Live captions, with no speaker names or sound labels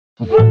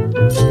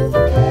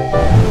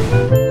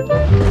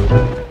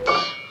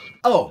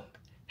Oh,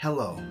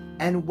 hello,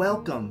 and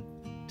welcome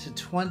to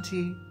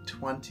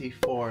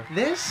 2024.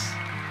 This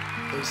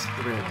is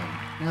thrilling.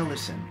 Now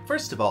listen,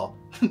 first of all,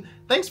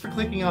 thanks for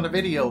clicking on a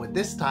video with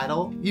this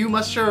title. You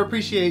must sure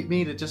appreciate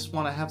me to just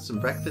want to have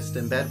some breakfast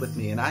in bed with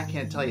me, and I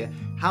can't tell you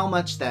how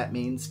much that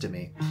means to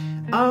me.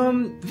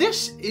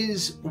 This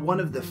is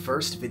one of the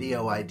first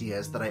video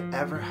ideas that I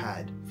ever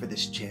had for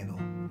this channel,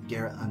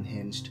 Garrett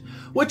Unhinged,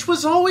 which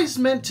was always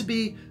meant to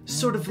be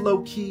sort of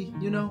low-key,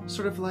 you know,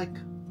 sort of like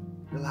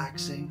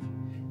relaxing.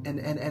 And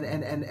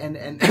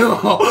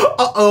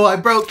uh-oh, I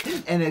broke.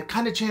 And a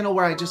kind of channel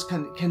where I just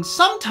can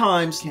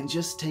sometimes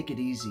just take it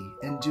easy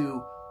and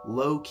do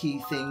low-key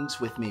things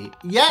with me.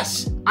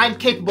 Yes, I'm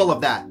capable of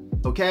that,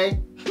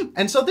 okay?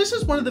 And so this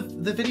is one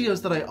of the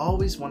videos that I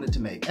always wanted to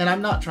make. And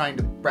I'm not trying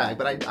to brag,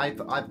 but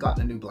I've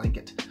gotten a new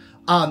blanket.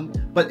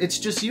 But it's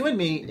just you and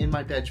me in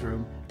my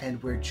bedroom,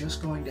 and we're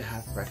just going to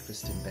have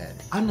breakfast in bed.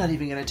 I'm not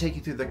even going to take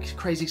you through the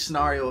crazy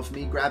scenario of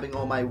me grabbing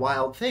all my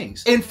wild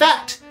things. In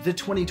fact, the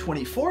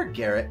 2024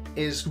 Garrett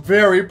is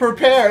very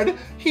prepared.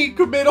 He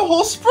made a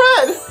whole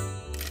spread.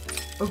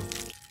 Oh.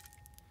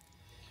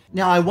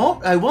 Now I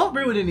won't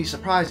ruin any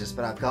surprises,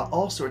 but I've got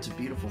all sorts of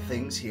beautiful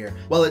things here.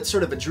 Well, it's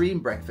sort of a dream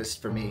breakfast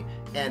for me,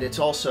 and it's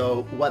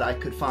also what I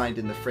could find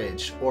in the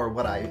fridge, or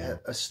what I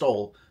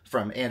stole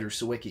from Andrew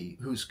Sawicki,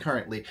 who's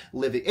currently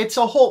living. It's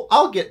a whole,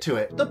 I'll get to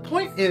it. The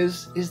point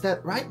is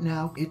that right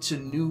now it's a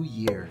new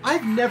year.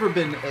 I've never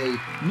been a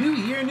new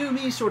year, new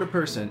me sort of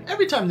person.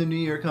 Every time the new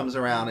year comes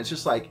around, it's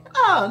just like,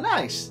 ah,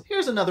 nice,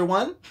 here's another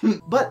one.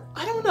 But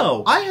I don't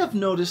know. I have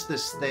noticed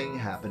this thing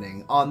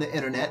happening on the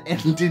internet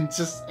and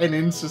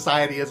in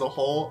society as a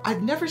whole.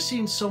 I've never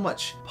seen so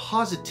much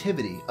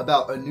positivity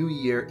about a new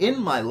year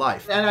in my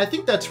life. And I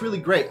think that's really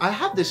great. I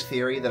have this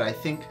theory that I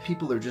think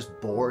people are just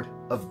bored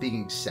of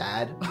being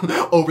sad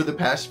over the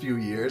past few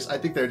years. I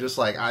think they're just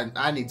like,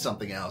 I need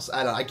something else.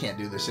 I can't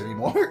do this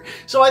anymore.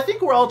 So I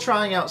think we're all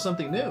trying out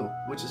something new,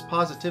 which is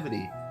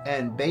positivity.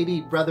 And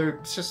baby, brother,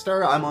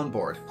 sister, I'm on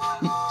board.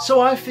 So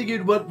I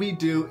figured what we'd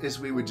do is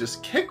we would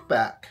just kick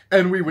back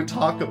and we would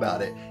talk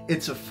about it.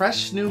 It's a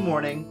fresh new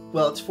morning.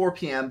 Well, it's 4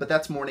 p.m., but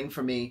that's morning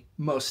for me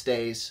most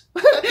days.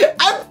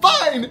 I'm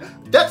fine!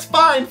 That's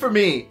fine for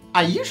me!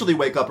 I usually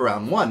wake up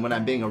around 1 when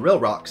I'm being a real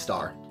rock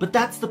star. But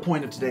that's the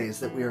point of today, is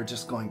that we are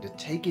just going to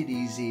take it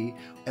easy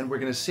and we're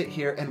going to sit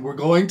here and we're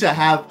going to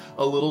have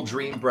a little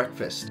dream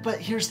breakfast. But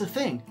here's the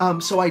thing,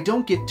 so I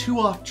don't get too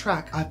off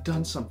track, I've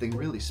done something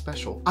really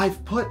special.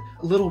 I've put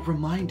little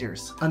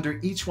reminders under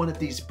each one of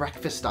these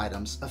breakfast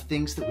items of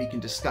things that we can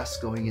discuss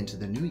going into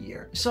the new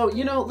year. So,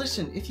 you know,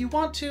 listen, if you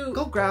want to,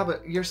 go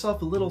grab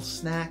yourself a little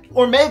snack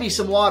or maybe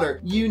some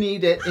water. You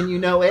need it and you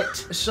know it.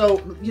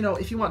 So, you know,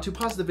 if you want to,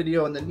 pause the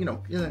video and then, you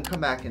know, and then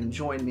come back and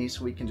join me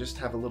so we can just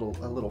have a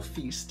little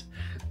feast.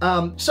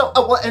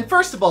 Well, and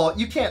first of all,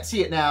 you can't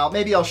see it now.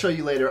 Maybe I'll show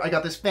you later. I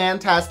got this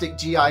fantastic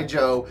G.I.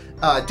 Joe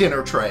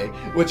dinner tray,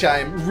 which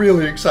I'm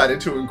really excited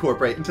to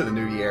incorporate into the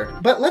new year.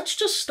 But let's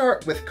just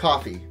start with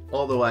coffee,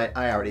 although I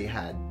already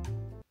had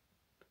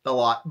a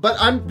lot. But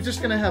I'm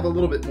just gonna have a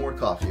little bit more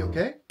coffee,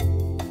 okay?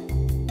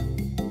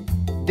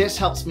 This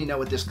helps me know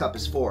what this cup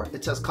is for.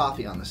 It says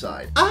coffee on the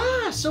side.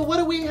 Ah, so what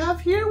do we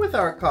have here with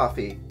our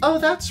coffee? Oh,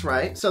 that's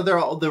right. So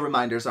the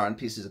reminders are on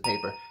pieces of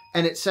paper.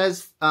 And it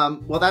says,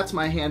 well, that's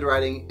my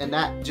handwriting, and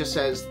that just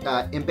says,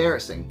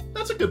 embarrassing.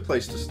 That's a good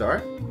place to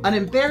start. An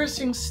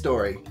embarrassing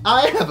story.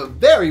 I have a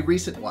very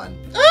recent one.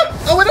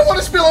 Ah! Oh, I don't want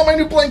to spill on my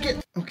new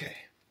blanket. Okay.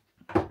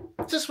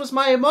 This was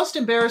my most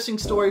embarrassing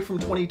story from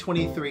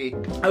 2023.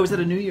 I was at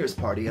a New Year's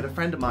party at a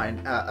friend of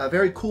mine, a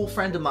very cool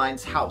friend of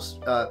mine's house.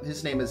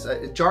 His name is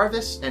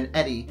Jarvis and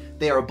Eddie.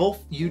 They are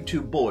both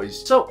YouTube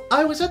boys. So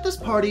I was at this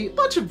party, a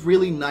bunch of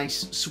really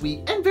nice,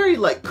 sweet, and very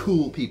like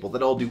cool people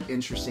that all do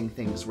interesting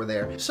things were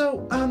there.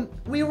 So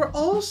we were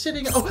all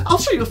sitting, oh, I'll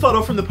show you a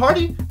photo from the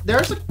party.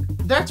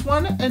 That's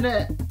one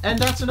and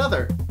that's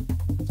another.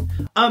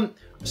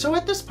 So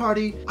at this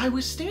party, I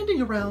was standing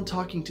around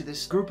talking to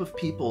this group of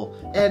people,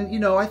 and, you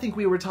know, I think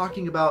we were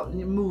talking about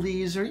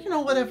movies or, you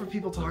know, whatever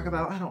people talk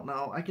about. I don't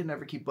know. I can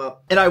never keep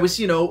up. And I was,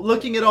 you know,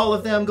 looking at all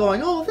of them going,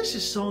 oh, this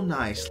is so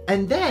nice.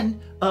 And then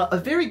a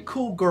very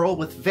cool girl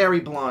with very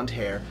blonde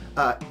hair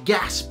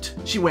gasped.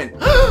 She went,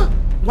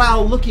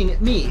 while looking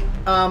at me,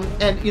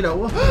 and, you know,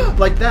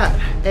 like that.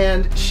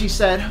 And she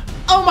said,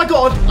 oh my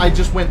God. I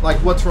just went like,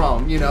 what's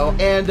wrong, you know?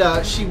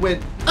 And she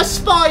went, a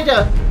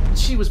spider.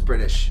 She was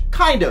British,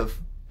 kind of.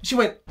 She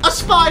went, a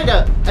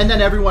spider! And then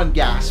everyone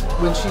gasped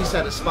when she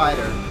said a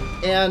spider.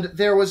 And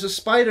there was a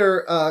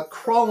spider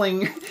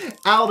crawling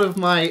out of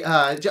my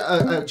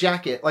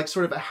jacket, like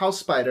sort of a house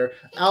spider,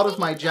 out of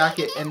my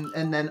jacket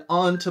and then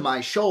onto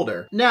my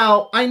shoulder.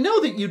 Now, I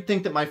know that you'd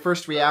think that my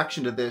first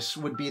reaction to this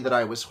would be that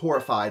I was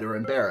horrified or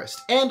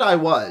embarrassed. And I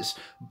was.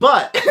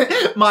 But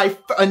my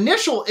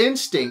initial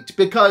instinct,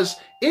 because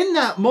in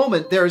that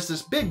moment there's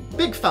this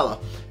big fella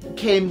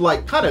came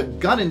like kind of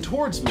gunning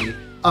towards me,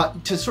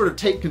 to sort of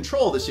take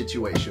control of the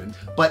situation.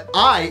 But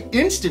I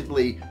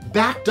instantly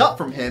backed up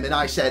from him and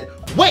I said,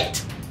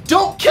 wait,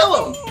 don't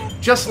kill him!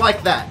 just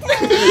like that.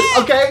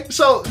 Okay,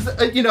 so,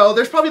 you know,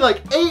 there's probably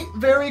like 8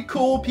 very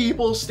cool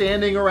people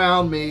standing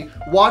around me,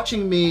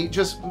 watching me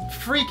just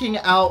freaking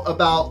out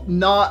about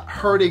not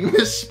hurting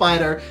this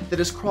spider that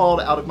has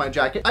crawled out of my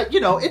jacket. You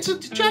know, it's a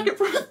jacket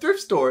from a thrift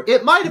store.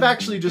 It might have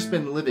actually just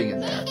been living in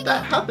there.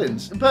 That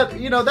happens. But,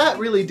 you know, that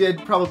really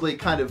did probably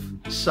kind of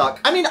suck.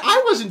 I mean,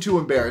 I wasn't too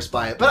embarrassed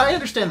by it, but I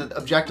understand that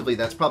objectively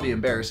that's probably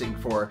embarrassing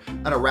for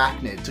an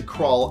arachnid to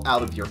crawl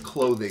out of your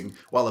clothing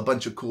while a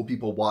bunch of cool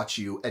people watch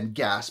you and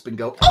gasp and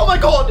go, oh my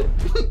God!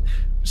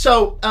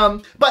 So,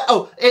 but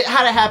it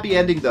had a happy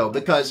ending though,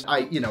 because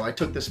I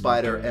took the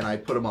spider and I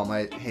put him on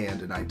my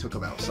hand and I took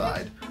him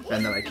outside,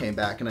 and then I came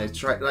back and I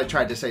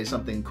tried to say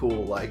something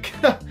cool like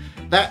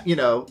that, you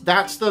know,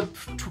 that's the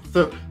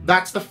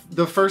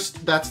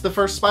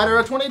first spider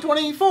of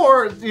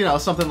 2024, you know,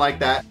 something like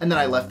that, and then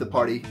I left the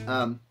party.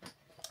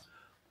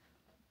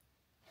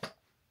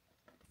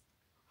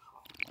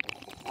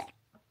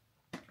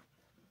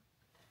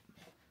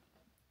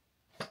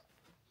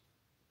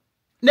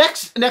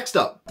 Next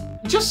up,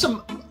 just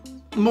some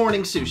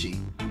morning sushi.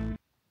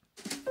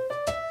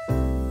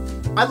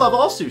 I love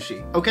all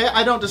sushi, okay?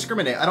 I don't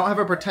discriminate. I don't have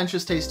a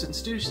pretentious taste in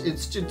sushi.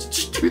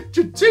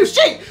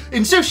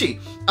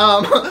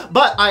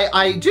 But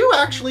I do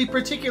actually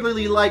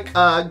particularly like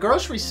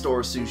grocery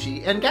store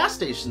sushi and gas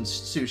station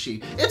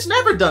sushi. It's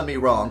never done me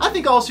wrong. I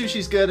think all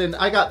sushi's good, and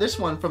I got this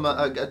one from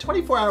a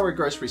 24-hour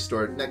grocery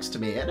store next to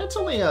me, and it's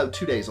only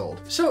 2 days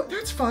old. So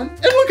that's fun.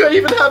 And look, I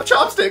even have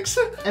chopsticks.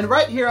 And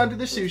right here under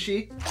the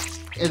sushi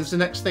is the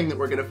next thing that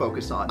we're gonna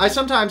focus on. I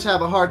sometimes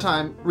have a hard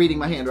time reading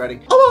my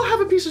handwriting. Oh, I'll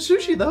have a piece of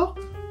sushi though.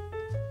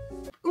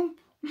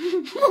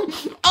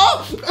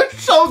 Oh,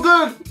 it's so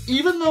good!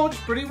 Even though it's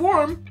pretty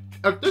warm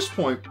at this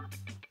point.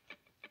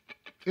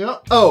 Yeah.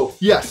 Oh,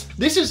 yes.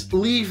 This is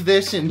leave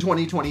this in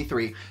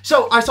 2023.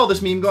 So I saw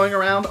this meme going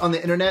around on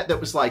the internet that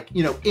was like,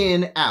 you know,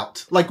 in,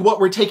 out. Like what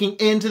we're taking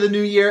into the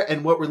new year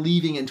and what we're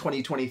leaving in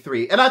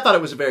 2023. And I thought it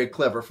was a very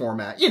clever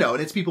format. You know,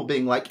 and it's people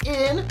being like,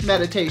 in,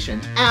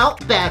 meditation,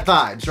 out, bad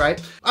vibes,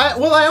 right?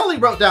 Well, I only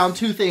wrote down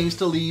 2 things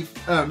to leave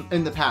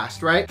in the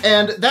past, right?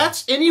 And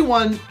that's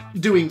anyone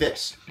doing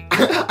this.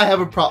 I have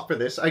a prop for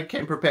this. I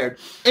came prepared.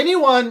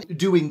 Anyone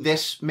doing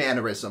this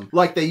mannerism,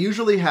 like they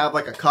usually have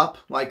like a cup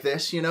like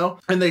this, you know,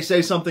 and they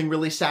say something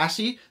really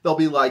sassy. They'll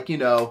be like, you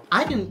know,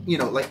 I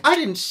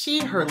didn't see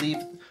her leave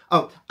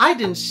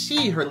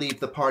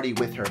the party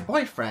with her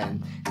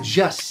boyfriend,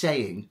 just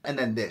saying. And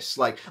then this,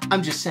 like,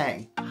 I'm just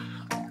saying,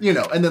 you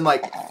know, and then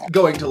like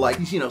going to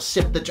like, you know,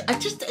 sip the,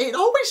 it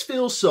always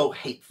feels so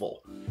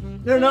hateful.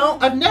 You know,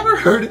 I've never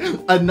heard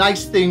a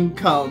nice thing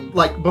come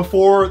like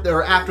before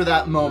or after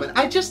that moment.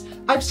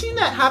 I've seen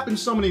that happen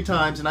so many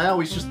times, and I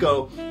always just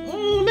go,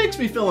 it makes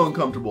me feel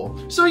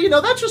uncomfortable. So, you know,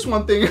 that's just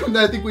one thing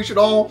that I think we should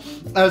all,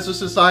 as a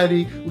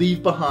society,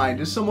 leave behind,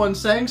 is someone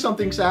saying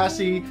something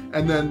sassy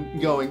and then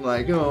going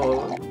like,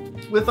 oh,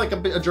 with like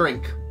a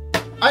drink.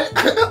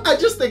 I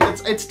just think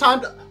it's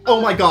time to, oh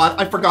my God,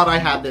 I forgot I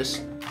had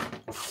this.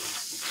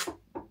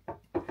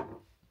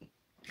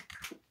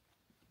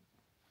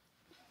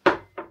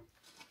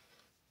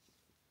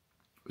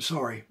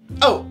 Sorry.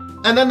 Oh,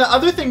 and then the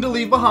other thing to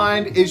leave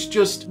behind is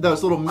just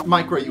those little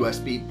micro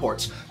USB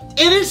ports.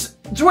 It is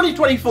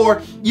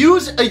 2024.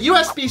 Use a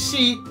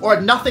USB-C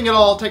or nothing at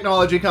all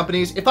technology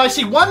companies. If I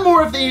see one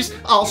more of these,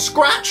 I'll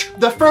scratch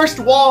the first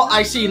wall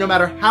I see, no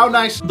matter how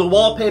nice the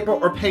wallpaper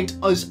or paint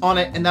is on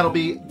it, and that'll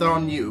be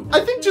on you.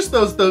 I think just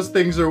those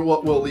things are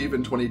what we'll leave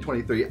in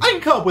 2023. I can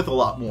come up with a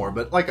lot more,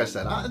 but like I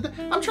said,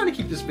 I'm trying to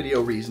keep this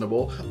video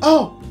reasonable.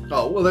 Oh,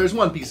 well, there's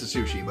one piece of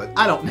sushi, but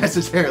I don't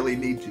necessarily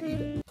need to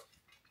eat it.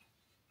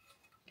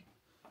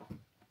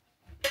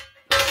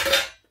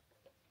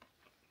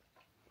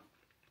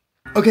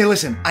 Okay,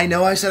 listen, I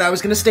know I said I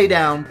was gonna stay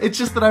down. It's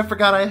just that I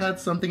forgot I had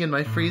something in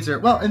my freezer.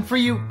 Well, and for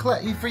you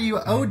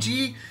OG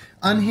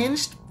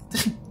Unhinged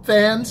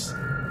fans,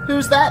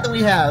 who's that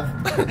we have?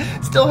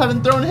 Still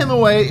haven't thrown him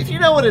away. If you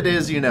know what it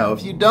is, you know.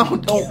 If you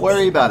don't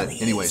worry about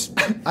it. Anyways,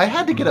 I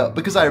had to get up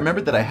because I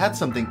remembered that I had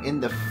something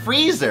in the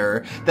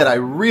freezer that I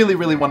really,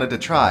 really wanted to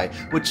try,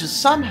 which is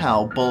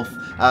somehow both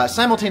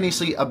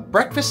simultaneously a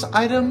breakfast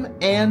item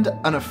and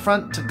an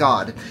affront to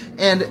God.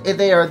 And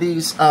they are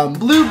these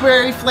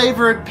blueberry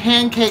flavored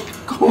pancake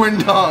corn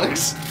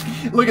dogs.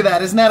 Look at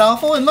that, isn't that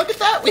awful? And look at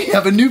that, we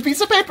have a new piece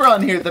of paper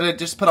on here that I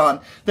just put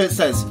on that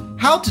says,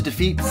 how to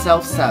defeat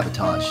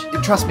self-sabotage.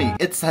 Trust me,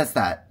 it says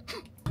that.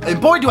 And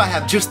boy, do I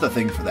have just the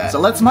thing for that. So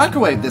let's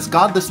microwave this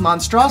godless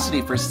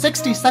monstrosity for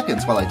 60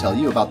 seconds while I tell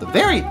you about the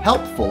very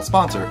helpful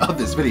sponsor of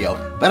this video,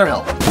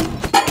 BetterHelp.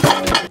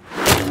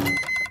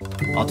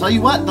 I'll tell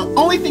you what, the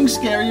only thing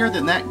scarier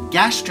than that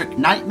gastric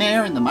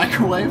nightmare in the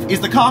microwave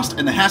is the cost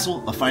and the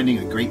hassle of finding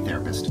a great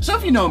therapist. So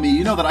if you know me,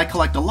 you know that I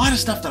collect a lot of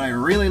stuff that I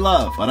really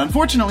love, but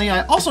unfortunately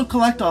I also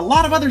collect a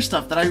lot of other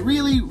stuff that I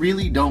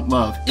really don't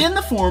love in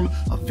the form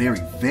of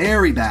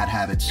very bad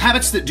habits.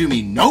 Habits that do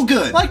me no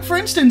good. Like for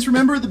instance,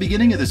 remember at the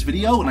beginning of this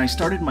video when I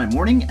started my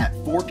morning at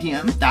 4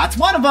 p.m.? That's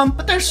one of them,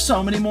 but there's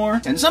so many more.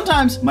 And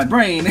sometimes my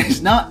brain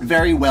is not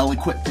very well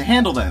equipped to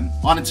handle them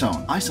on its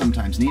own. I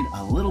sometimes need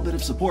a little bit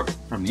of support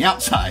from the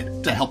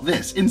outside to help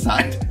this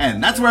inside.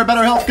 And that's where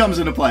BetterHelp comes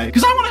into play.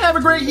 Because I want to have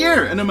a great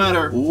year, and no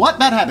matter what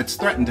bad habits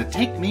threaten to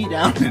take me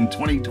down in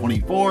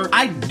 2024,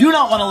 I do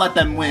not want to let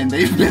them win.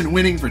 They've been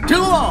winning for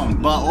too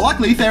long. But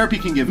luckily, therapy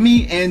can give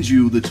me and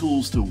you the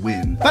tools to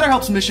win.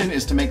 BetterHelp's mission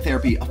is to make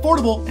therapy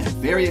affordable and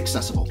very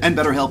accessible. And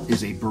BetterHelp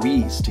is a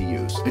breeze to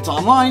use. It's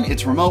online,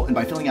 it's remote, and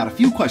by filling out a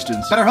few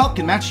questions, BetterHelp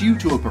can match you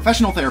to a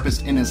professional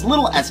therapist in as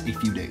little as a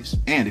few days.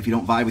 And if you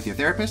don't vibe with your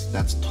therapist,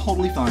 that's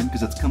totally fine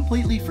because it's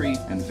completely free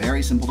and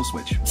very simple to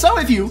switch. So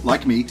if you,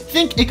 like me,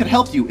 think it could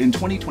help you in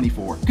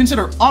 2024,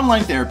 consider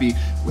online therapy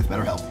with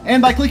BetterHelp.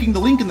 And by clicking the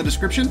link in the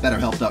description,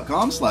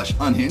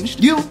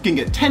 betterhelp.com/unhinged, you can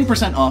get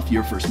 10% off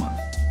your first month.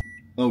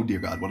 Oh dear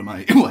God,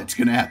 what's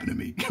gonna happen to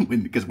me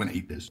because when I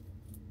eat this?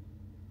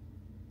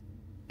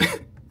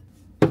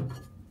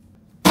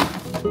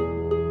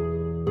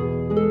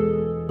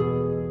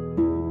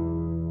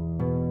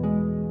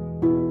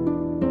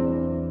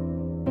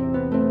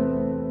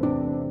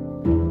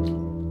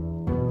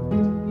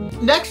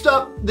 Next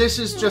up, this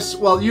is just,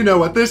 well, you know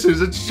what this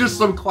is. It's just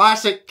some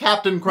classic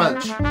Captain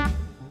Crunch.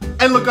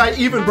 And look, I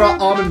even brought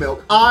almond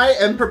milk. I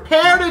am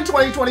prepared in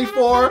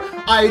 2024.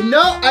 I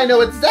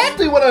know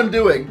exactly what I'm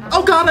doing.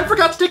 Oh God, I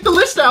forgot to take the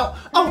list out.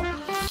 Oh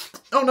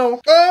no.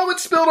 Oh, it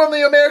spilled on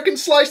the American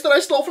slice that I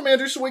stole from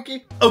Andrew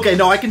Sawicki. Okay,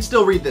 no, I can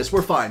still read this.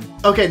 We're fine.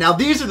 Okay, now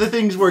these are the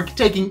things we're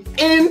taking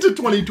into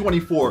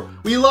 2024.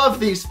 We love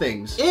these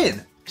things.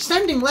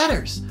 Sending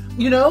letters.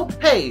 You know,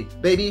 hey,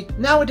 baby,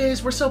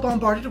 nowadays we're so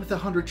bombarded with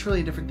 100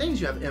 trillion different things.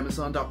 You have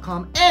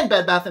Amazon.com and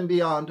Bed Bath &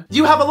 Beyond.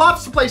 You have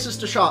lots of places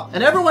to shop,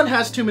 and everyone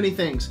has too many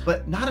things,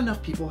 but not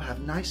enough people have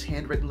nice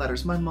handwritten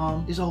letters. My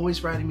mom is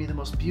always writing me the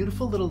most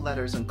beautiful little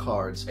letters and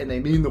cards, and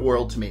they mean the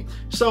world to me.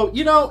 So,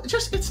 you know,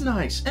 it's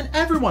nice, and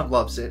everyone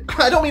loves it.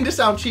 I don't mean to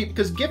sound cheap,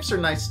 because gifts are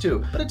nice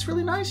too, but it's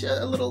really nice.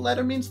 A little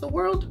letter means the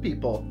world to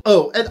people.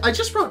 Oh, and I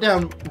just wrote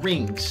down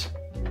rings.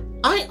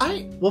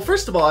 Well,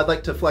 first of all, I'd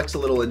like to flex a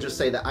little and just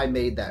say that I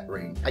made that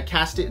ring. I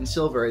cast it in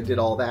silver and did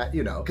all that,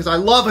 you know, because I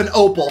love an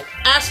opal.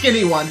 Ask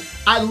anyone.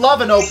 I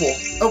love an opal.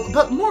 Oh,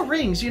 but more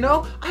rings, you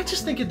know? I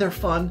just think they're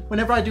fun.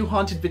 Whenever I do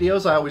haunted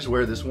videos, I always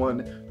wear this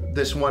one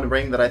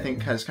ring that I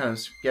think is kind of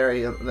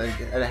scary, and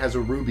it has a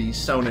ruby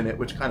sewn in it,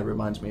 which kind of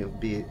reminds me of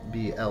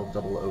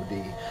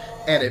BLOOD.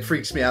 And it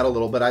freaks me out a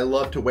little, but I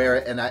love to wear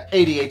it, and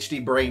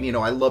ADHD brain, you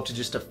know, I love to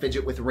just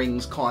fidget with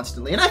rings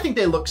constantly, and I think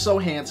they look so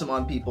handsome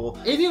on people.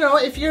 And you know,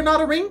 if you're not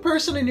a ring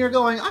person and you're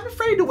going, I'm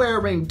afraid to wear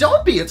a ring,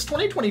 don't be, it's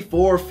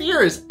 2024,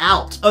 fear is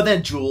out. Oh,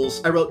 then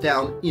jewels, I wrote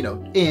down, you know,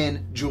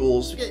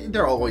 jewels,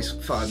 they're always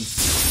fun.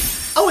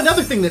 Oh,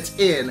 another thing that's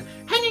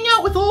hanging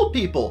out with old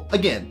people.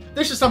 Again,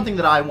 this is something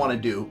that I want to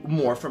do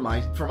more for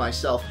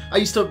myself. I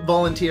used to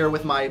volunteer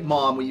with my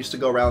mom. We used to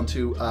go around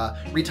to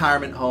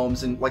retirement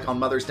homes and like on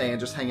Mother's Day and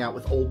just hang out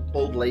with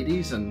old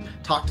ladies and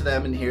talk to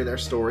them and hear their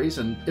stories,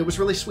 and it was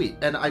really sweet.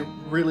 And I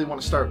really want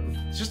to start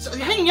just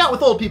hanging out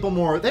with old people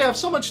more. They have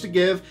so much to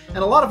give, and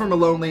a lot of them are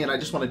lonely, and I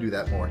just want to do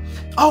that more.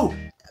 Oh,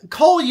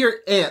 call your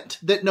aunt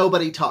that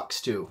nobody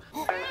talks to.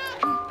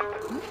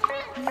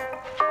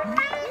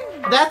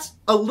 That's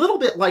a little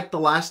bit like the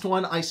last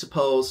one, I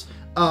suppose.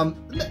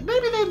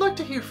 Maybe they'd like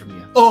to hear from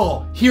you.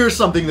 Oh, here's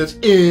something that's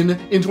in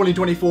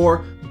 2024.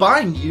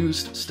 Buying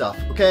used stuff,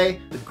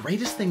 okay? The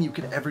greatest thing you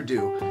could ever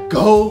do.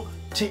 Go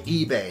to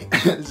eBay.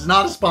 It's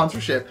not a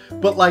sponsorship,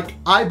 but like,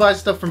 I buy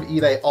stuff from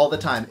eBay all the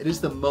time. It is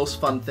the most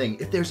fun thing.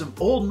 If there's an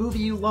old movie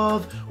you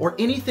love or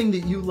anything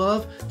that you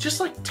love, just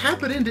like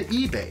tap it into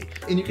eBay.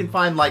 And you can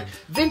find like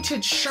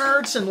vintage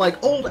shirts and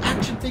like old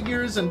action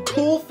figures and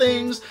cool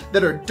things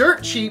that are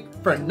dirt cheap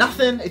for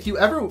nothing. If you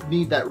ever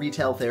need that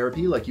retail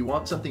therapy, like you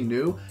want something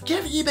new,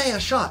 give eBay a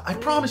shot. I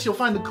promise you'll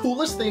find the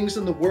coolest things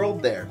in the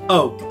world there.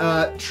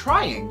 Oh,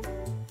 trying.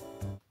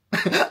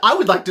 I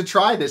would like to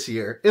try this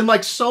year in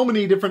like so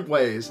many different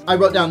ways. I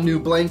wrote down new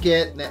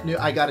blanket.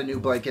 I got a new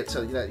blanket,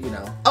 so that, you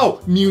know.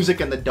 Oh,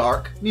 music in the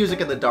dark.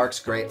 Music in the dark's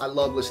great. I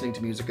love listening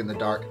to music in the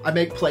dark. I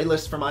make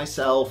playlists for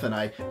myself, and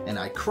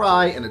I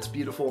cry, and it's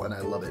beautiful, and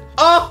I love it.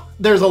 Oh,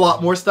 there's a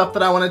lot more stuff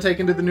that I want to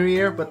take into the new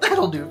year, but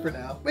that'll do for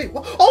now. Wait,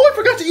 oh, I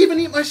forgot to even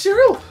eat my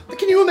cereal.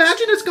 Can you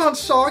imagine it's gone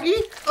soggy?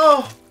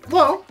 Oh,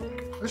 well,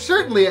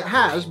 certainly it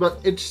has, but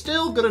it's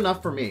still good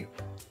enough for me.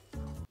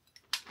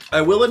 I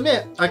will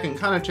admit, I can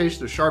kind of taste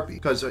the Sharpie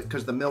because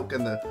the milk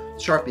and the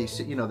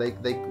Sharpie, you know,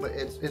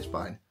 it's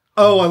fine.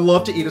 Oh, I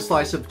love to eat a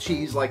slice of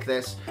cheese like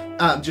this.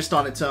 just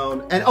on its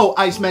own. And oh,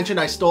 I mentioned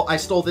I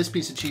stole this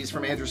piece of cheese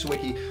from Andrew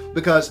Sawicki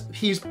because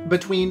he's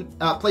between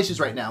places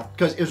right now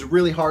because it was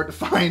really hard to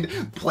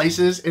find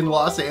places in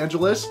Los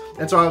Angeles.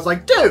 And so I was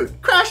like,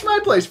 dude, crash my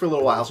place for a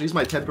little while. So he's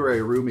my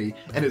temporary roomie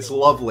and it's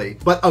lovely.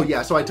 But oh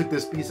yeah, so I took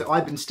this piece.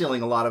 I've been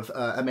stealing a lot of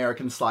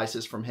American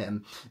slices from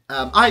him.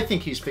 I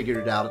think he's figured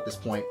it out at this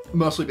point,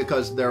 mostly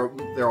because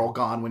they're all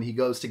gone when he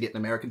goes to get an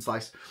American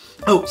slice.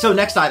 Oh, so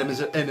next item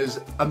is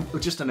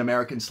just an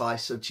American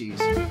slice of cheese.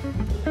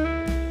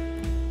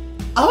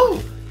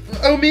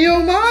 Oh me, oh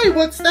my,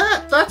 what's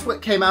that? That's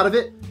what came out of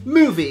it.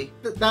 Movie.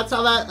 That's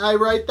how I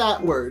write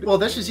that word. Well,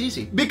 this is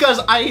easy because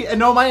I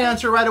know my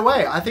answer right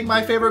away. I think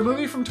my favorite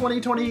movie from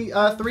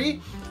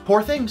 2023,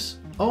 Poor Things.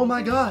 Oh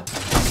my God.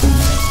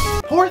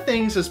 Poor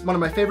Things is one of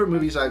my favorite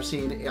movies I've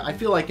seen, I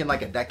feel like in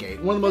like a decade.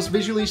 One of the most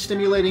visually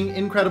stimulating,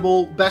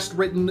 incredible, best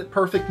written,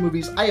 perfect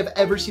movies I have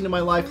ever seen in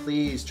my life.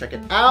 Please check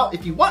it out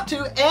if you want to,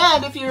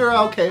 and if you're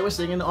okay with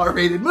seeing an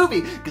R-rated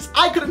movie, because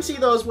I couldn't see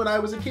those when I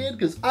was a kid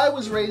because I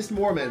was raised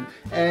Mormon,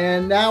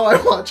 and now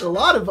I watch a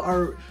lot of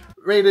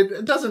R-rated,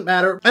 it doesn't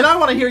matter. And I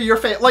want to hear your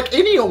like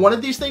any one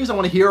of these things, I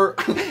want to hear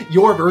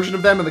your version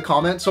of them in the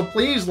comments. So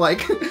please,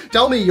 like,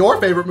 tell me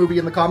your favorite movie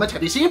in the comments.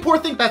 Have you seen Poor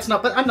Thing? That's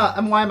not, but I'm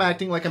not. Why I'm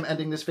acting like I'm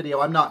ending this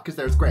video. I'm not, because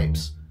there's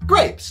grapes.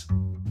 Grapes.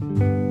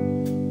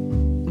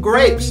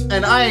 Grapes.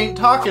 And I ain't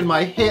talking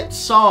my hit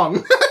song.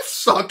 That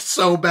sucked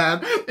so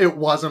bad. It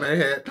wasn't a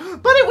hit,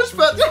 but it was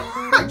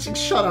fun.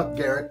 Shut up,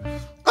 Garrett.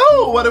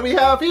 Oh, what do we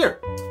have here?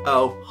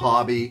 Oh,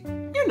 hobby.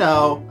 You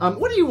know,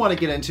 what do you want to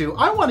get into?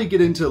 I want to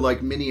get into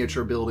like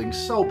miniature building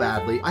so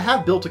badly. I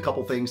have built a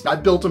couple things. I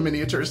built a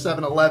miniature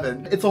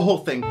 7-Eleven. It's a whole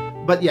thing.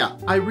 But yeah,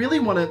 I really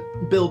want to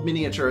build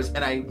miniatures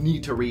and I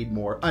need to read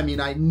more. I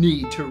mean, I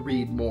need to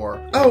read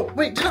more. Oh,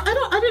 wait,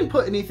 I didn't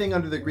put anything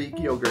under the Greek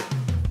yogurt.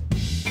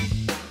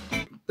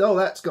 Oh,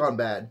 that's gone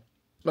bad.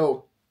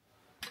 Oh.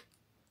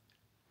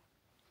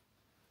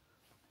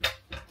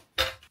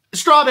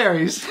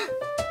 Strawberries.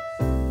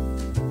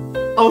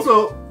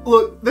 Also,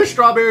 look, the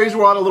strawberries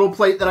were on a little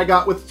plate that I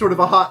got with sort of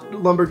a hot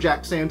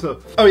lumberjack Santa.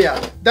 Oh yeah,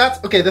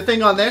 that's, okay, the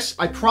thing on this,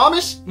 I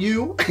promise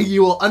you,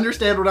 you will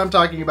understand what I'm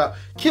talking about.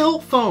 Kill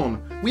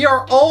phone. We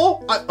are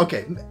all,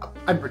 okay,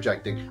 I'm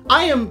projecting.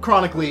 I am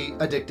chronically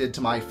addicted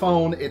to my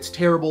phone. It's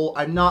terrible.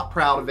 I'm not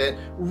proud of it.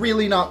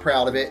 Really not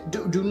proud of it.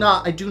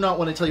 I do not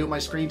want to tell you what my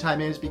screen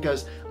time is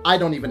because I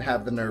don't even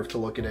have the nerve to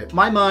look at it.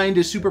 My mind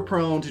is super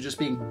prone to just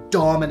being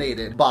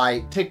dominated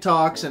by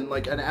TikToks and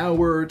like an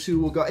hour or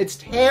two will go. It's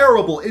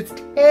terrible. It's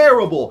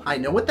terrible. I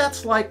know what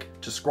that's like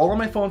to scroll on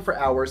my phone for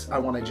hours. I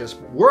want to just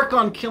work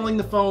on killing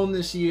the phone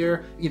this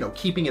year, you know,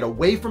 keeping it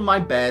away from my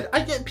bed.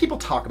 I get people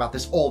talk about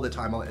this all the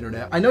time on the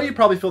internet. I know you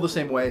probably feel the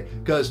same way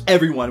because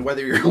everyone,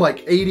 whether you're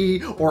like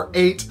 80 or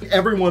 8,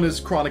 everyone is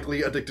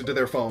chronically addicted to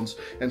their phones.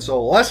 And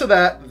so less of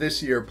that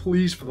this year,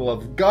 please, for the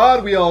love of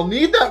God. We all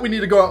need that. We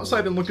need to go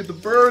outside and look at the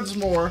birds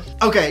more.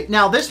 Okay,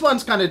 now this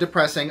one's kind of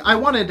depressing. I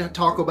wanted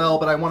Taco Bell,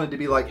 but I wanted to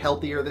be like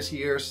healthier this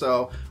year.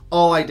 So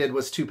all I did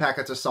was 2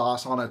 packets of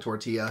sauce on a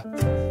tortilla.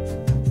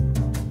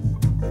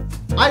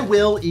 I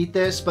will eat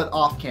this, but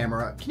off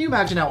camera. Can you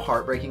imagine how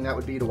heartbreaking that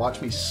would be to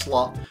watch me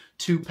slop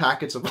 2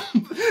 packets of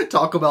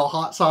Taco Bell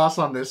hot sauce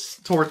on this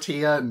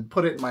tortilla and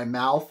put it in my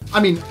mouth? I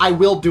mean, I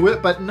will do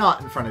it, but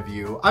not in front of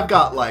you. I've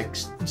got like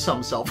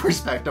some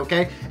self-respect,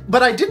 okay?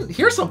 But I didn't,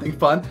 here's something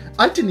fun.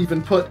 I didn't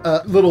even put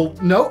a little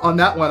note on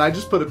that one. I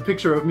just put a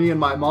picture of me and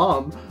my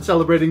mom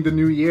celebrating the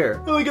new year.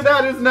 Look at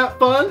that, isn't that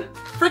fun?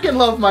 Freaking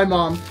love my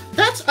mom.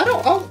 That's,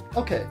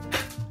 okay.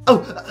 Oh,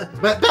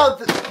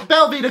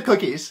 Belvita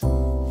cookies.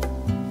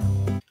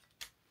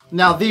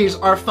 Now these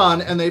are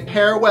fun and they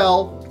pair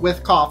well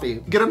with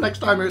coffee. Get them next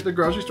time you're at the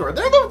grocery store.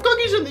 They're the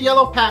cookies in the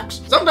yellow packs.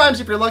 Sometimes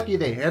if you're lucky,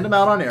 they hand them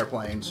out on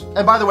airplanes.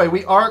 And by the way,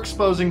 we are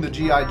exposing the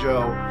G.I.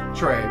 Joe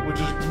tray, which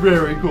is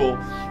very cool.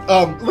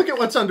 Look at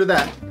what's under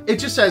that. It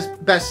just says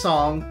best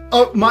song.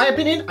 Oh, my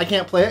opinion, I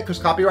can't play it because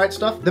copyright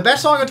stuff. The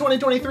best song of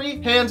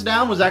 2023, hands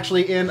down, was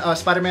actually in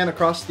Spider-Man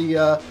Across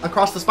the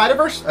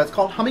Spider-Verse. It's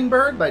called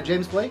Hummingbird by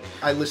James Blake.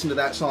 I listened to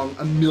that song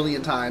a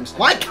million times.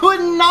 I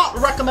could not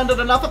recommend it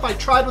enough if I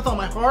tried with all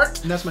my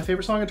heart. And that's my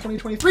favorite song of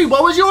 2023.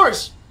 What was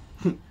yours?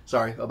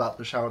 Sorry about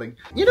the shouting.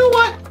 You know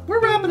what? We're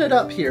wrapping it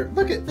up here.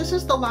 Look at, this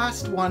is the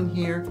last one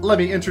here. Let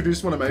me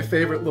introduce one of my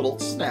favorite little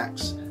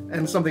snacks.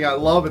 And something I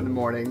love in the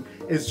morning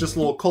is just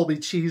little Colby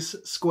cheese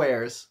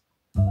squares.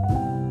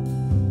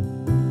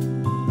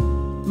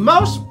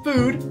 Most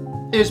food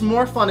is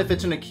more fun if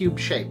it's in a cube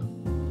shape.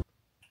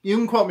 You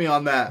can quote me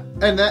on that.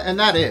 And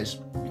that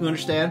is, you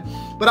understand?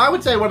 But I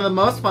would say one of the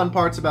most fun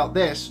parts about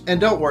this, and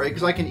don't worry,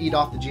 because I can eat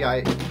off the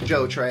G.I.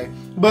 Joe tray.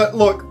 But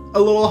look, a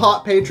little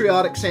hot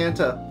patriotic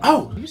Santa.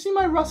 Oh, you see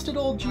my rusted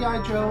old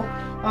G.I. Joe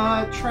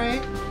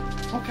tray?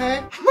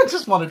 okay? I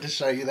just wanted to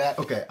show you that.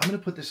 Okay, I'm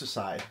gonna put this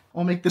aside.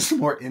 I'll make this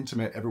more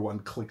intimate. Everyone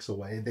clicks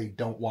away. They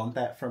don't want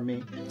that from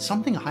me.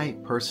 Something I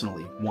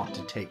personally want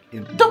to take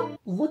in. Don't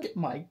look at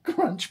my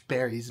crunch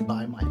berries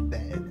by my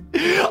bed.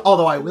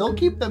 Although I will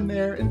keep them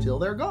there until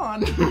they're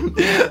gone.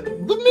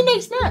 The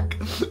midnight snack.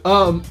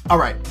 All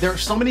right, there are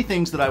so many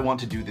things that I want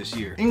to do this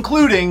year,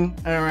 including,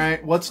 all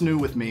right, what's new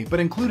with me, but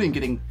including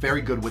getting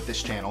very good with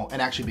this channel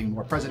and actually being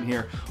more present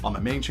here on my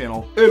main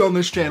channel and on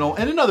this channel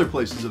and in other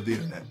places of the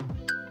internet.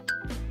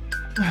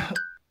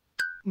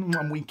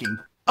 I'm winking.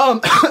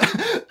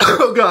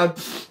 Oh God.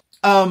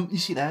 You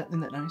see that?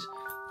 Isn't that nice?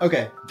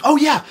 Okay. Oh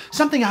yeah,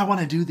 something I want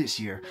to do this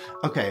year.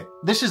 Okay,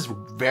 this is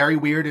very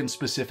weird and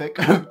specific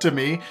to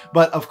me,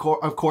 but of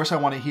course I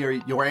want to hear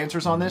your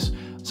answers on this.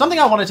 Something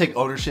I want to take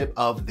ownership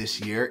of this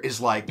year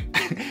is like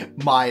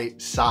my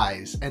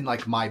size and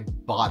like my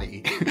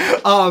body.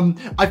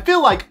 I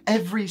feel like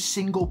every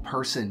single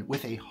person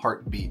with a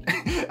heartbeat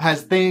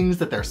has things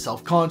that they're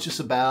self-conscious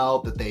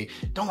about, that they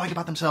don't like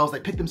about themselves, they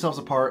pick themselves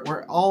apart.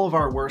 We're all of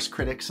our worst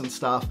critics and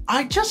stuff.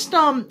 I just,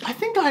 I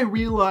think I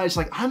realized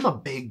like I'm a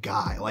big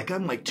guy. Like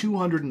I'm like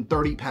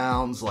 230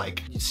 pounds,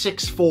 like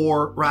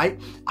 6'4", right?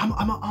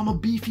 I'm a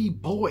beefy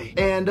boy.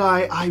 And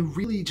I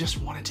really just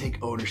want to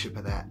take ownership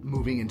of that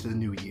moving into the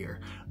new year.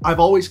 I've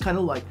always kind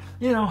of like,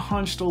 you know,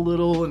 hunched a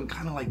little and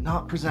kind of like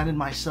not presented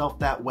myself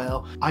that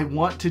well. I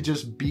want to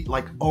just be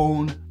like,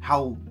 own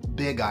how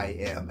big I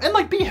am and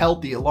like be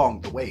healthy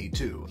along the way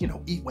too. You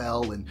know, eat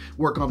well and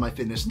work on my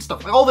fitness and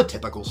stuff, like all the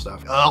typical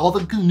stuff, all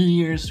the New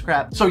Year's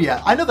crap. So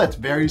yeah, I know that's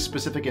very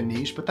specific and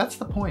niche, but that's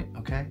the point,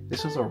 okay?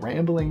 This is a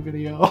rambling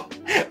video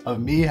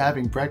of me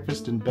having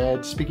breakfast in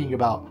bed, speaking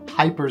about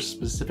hyper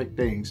specific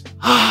things.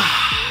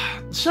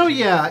 So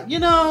yeah, you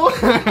know,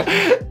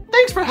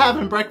 thanks for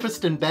having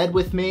breakfast in bed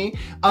with me.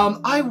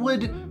 I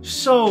would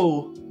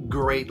so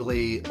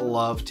greatly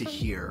love to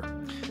hear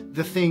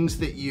the things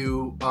that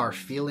you are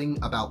feeling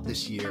about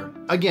this year.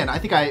 Again, I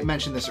think I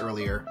mentioned this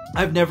earlier.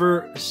 I've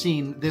never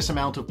seen this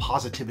amount of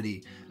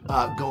positivity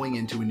going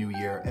into a new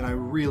year, and I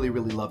really,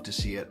 really love to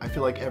see it. I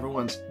feel like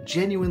everyone's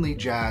genuinely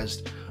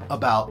jazzed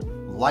about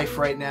life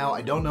right now.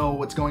 I don't know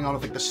what's going on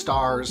with like the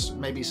stars.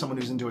 Maybe someone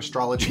who's into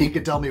astrology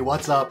could tell me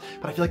what's up,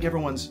 but I feel like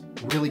everyone's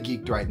really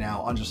geeked right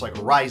now on just like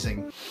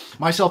rising,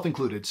 myself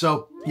included.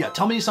 So yeah,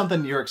 tell me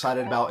something you're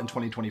excited about in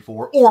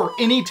 2024 or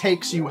any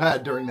takes you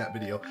had during that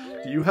video.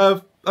 Do you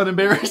have an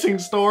embarrassing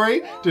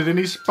story? Did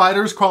any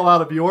spiders crawl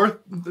out of your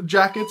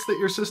jackets that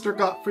your sister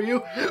got for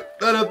you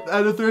at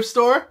a thrift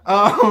store?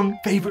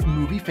 Favorite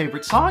movie,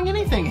 favorite song,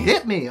 anything,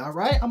 hit me, all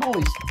right? I'm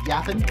always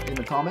yapping in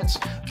the comments.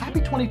 Happy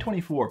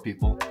 2024,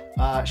 people.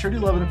 Sure do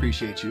love and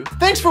appreciate you.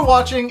 Thanks for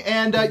watching,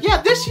 and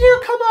yeah, this year,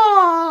 come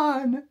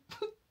on!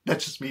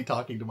 That's just me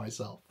talking to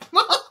myself.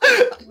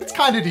 It's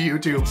kind of to you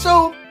too.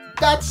 So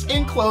that's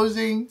in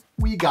closing.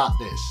 We got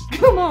this.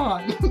 Come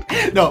on.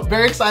 No,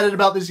 very excited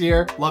about this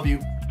year. Love you.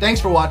 Thanks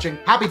for watching.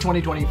 Happy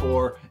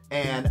 2024.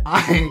 And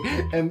I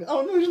am,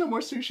 oh no, there's no more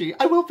sushi.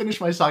 I will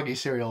finish my soggy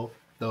cereal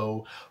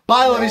though.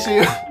 Bye, let me see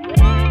you.